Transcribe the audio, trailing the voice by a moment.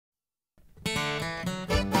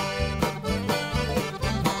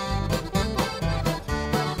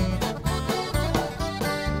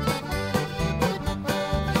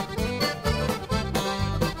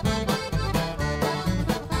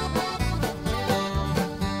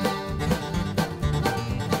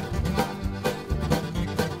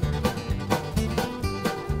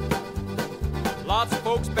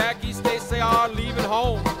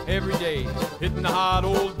every day, hitting the hot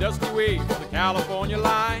old dusty waves of the California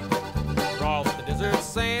line. Across the desert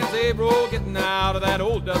sands they roll, getting out of that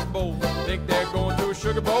old dust bowl. Think they're going to a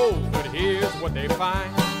sugar bowl, but here's what they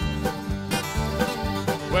find.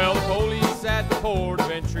 Well, the police at the port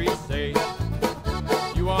of entry say,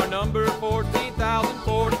 you are number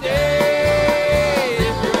 14,000 today.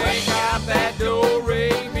 If you ain't got that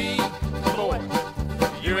do-re-mi, boy,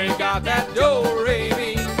 you ain't got that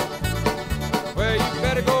do-re-mi. Well, you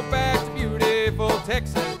better go back to beautiful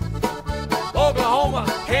Texas, Oklahoma,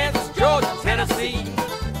 Kansas, Georgia, Tennessee.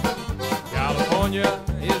 California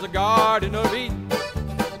is a garden of Eden,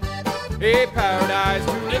 a paradise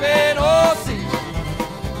to live in or see.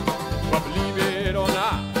 But believe it or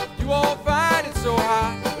not, you won't find it so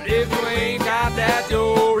high. But if you ain't got that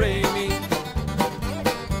do-re-mi,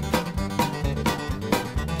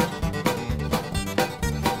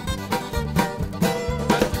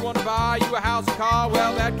 just you want to buy you a house, a car,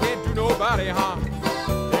 well that can't do nobody harm.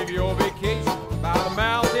 Take your vacation by the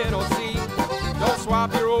mountain or sea. Don't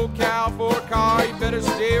swap your old cow for a car. You better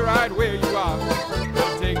stay right where you are.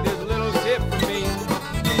 Don't take this little tip from me,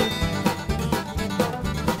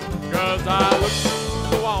 'cause I look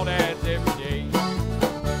through the want ads every day,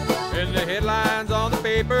 and the headlines on the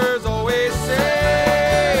papers always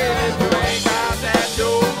say, if you ain't got that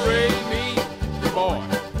do-re-mi, boy,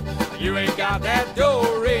 you ain't got that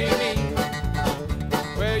do-re-mi.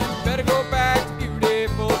 Well, you better go back to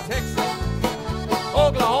beautiful Texas,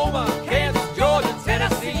 Oklahoma, Kansas, Georgia,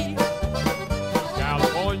 Tennessee.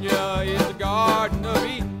 California is a garden of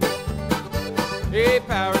Eden, a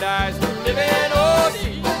paradise to live in or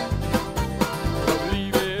see.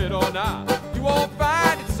 Believe it or not, you won't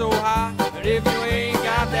find it so high. But if you ain't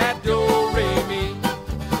got that do-re-mi,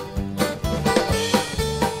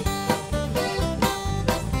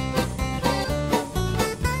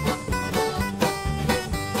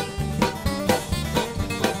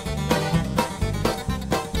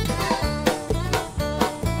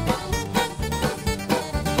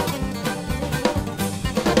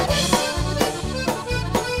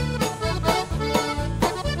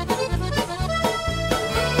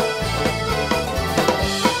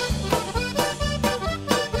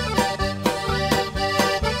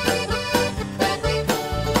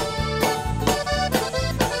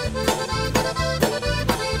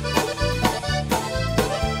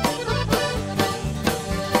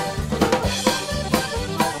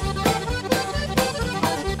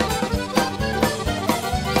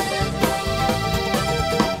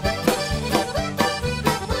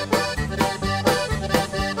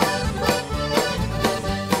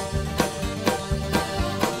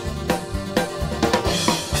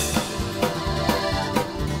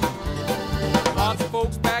 lots of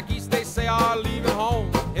folks back east, they say, are leaving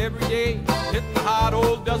home every day, hitting the hot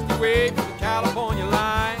old dusty wave of the California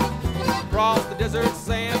line. Across the desert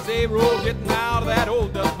sands they roll, getting out of that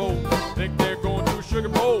old dust bowl. Think they're going to a sugar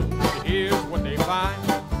bowl, but here's what they find.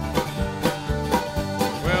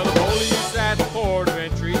 Well, the police at the port of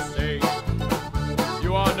entry say,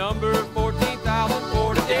 you are number 14,000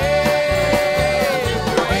 for today.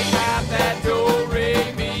 You ain't got that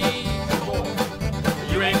do-re-mi, boy,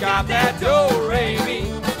 you ain't got that do-re-mi.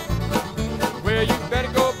 Well, you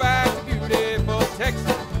better go back to beautiful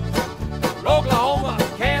Texas, Oklahoma,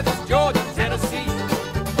 Kansas, Georgia, Tennessee.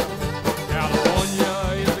 California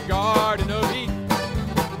is a garden of Eden,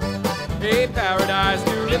 a paradise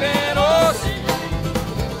to live in or see.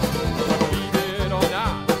 Believe it or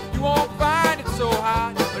not, you won't find it so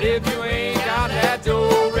high. But if you ain't got that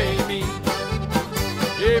do-re-mi,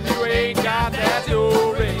 if you ain't got that do